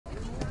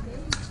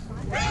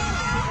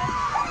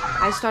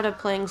I started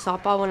playing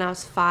softball when I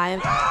was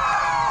 5.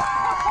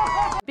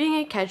 Being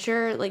a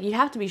catcher, you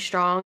have to be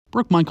strong.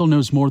 Brooke Michael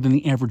knows more than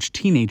the average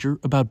teenager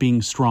about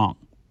being strong.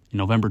 In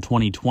November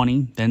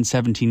 2020, then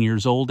 17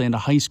 years old and a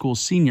high school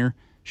senior,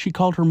 she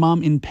called her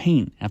mom in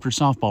pain after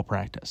softball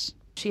practice.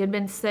 She had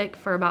been sick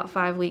for about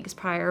 5 weeks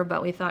prior,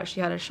 but we thought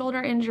she had a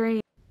shoulder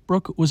injury.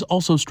 Brooke was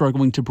also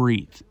struggling to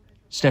breathe.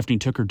 Stephanie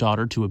took her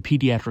daughter to a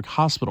pediatric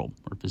hospital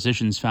where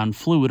physicians found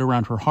fluid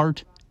around her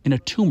heart and a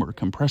tumor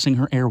compressing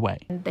her airway.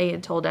 They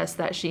had told us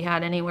that she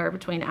had anywhere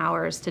between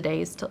hours to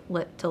days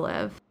to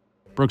live.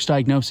 Brooke's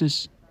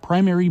diagnosis,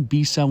 primary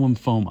B-cell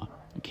lymphoma,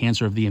 a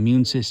cancer of the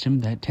immune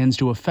system that tends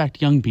to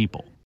affect young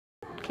people.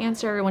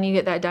 Cancer, when you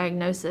get that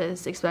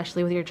diagnosis,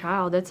 especially with your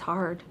child, it's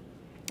hard.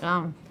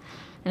 And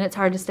it's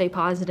hard to stay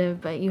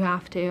positive, but you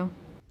have to.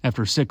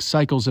 After 6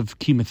 cycles of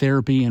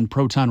chemotherapy and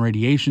proton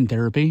radiation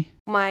therapy,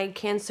 My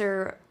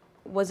cancer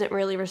wasn't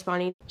really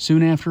responding.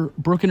 Soon after,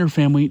 Brooke and her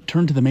family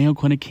turned to the Mayo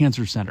Clinic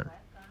Cancer Center.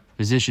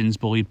 Physicians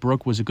believed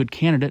Brooke was a good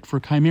candidate for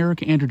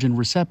chimeric antigen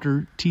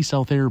receptor-T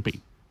cell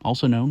therapy,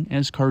 also known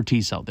as CAR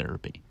T-cell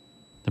therapy.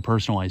 The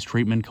personalized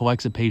treatment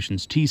collects a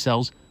patient's T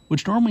cells,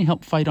 which normally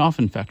help fight off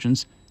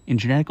infections, and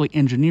genetically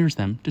engineers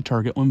them to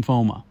target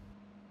lymphoma.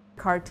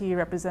 CAR T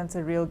represents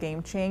a real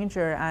game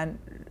changer and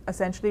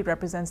essentially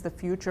represents the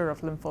future of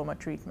lymphoma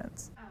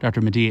treatments.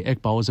 Dr. Medea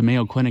Iqbal is a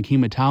Mayo Clinic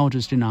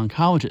hematologist and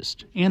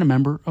oncologist and a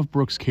member of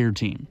Brooke's care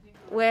team.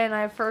 When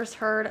I first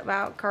heard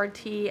about CAR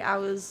T, I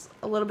was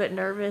a little bit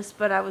nervous,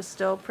 but I was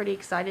still pretty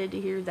excited to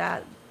hear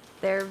that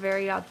they're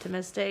very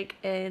optimistic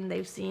and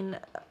they've seen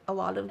a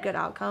lot of good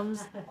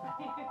outcomes.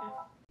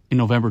 In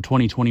November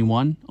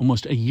 2021,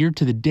 almost a year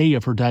to the day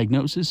of her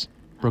diagnosis,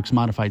 Brooke's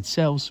modified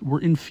cells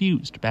were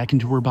infused back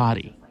into her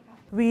body.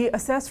 We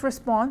assessed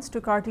response to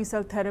CAR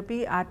T-cell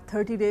therapy at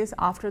 30 days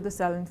after the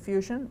cell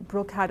infusion.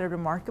 Brooke had a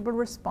remarkable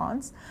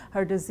response.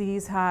 Her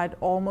disease had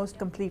almost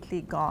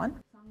completely gone.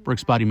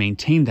 Brooke's body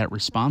maintained that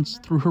response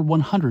through her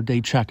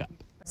 100-day checkup.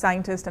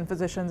 Scientists and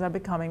physicians are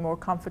becoming more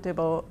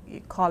comfortable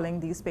calling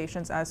these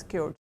patients as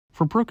cured.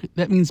 For Brooke,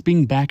 that means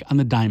being back on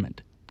the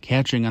diamond,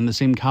 catching on the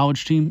same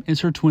college team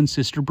as her twin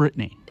sister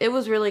Brittany. It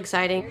was really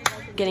exciting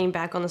getting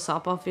back on the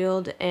softball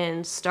field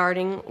and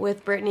starting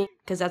with Brittany,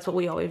 because that's what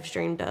we always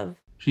dreamed of.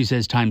 She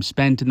says time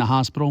spent in the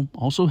hospital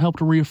also helped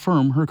to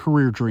reaffirm her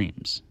career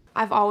dreams.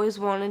 I've always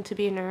wanted to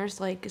be a nurse,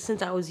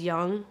 since I was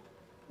young.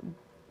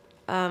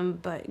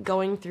 But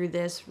going through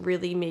this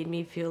really made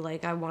me feel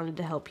like I wanted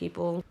to help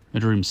people. A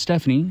dream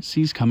Stephanie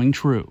sees coming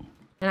true.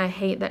 And I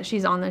hate that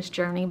she's on this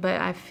journey,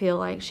 but I feel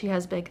like she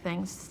has big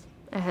things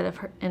ahead of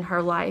her in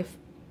her life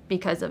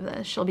because of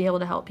this. She'll be able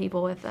to help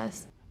people with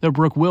this. Though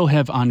Brooke will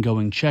have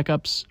ongoing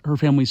checkups, her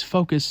family's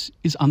focus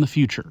is on the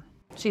future.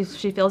 She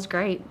feels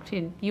great.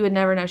 You would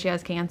never know she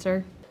has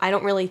cancer. I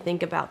don't really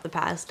think about the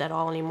past at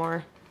all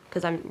anymore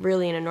because I'm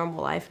really in a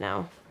normal life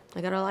now.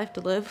 I got a life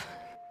to live.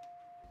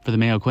 For the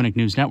Mayo Clinic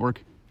News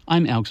Network,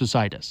 I'm Alex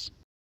Ositis.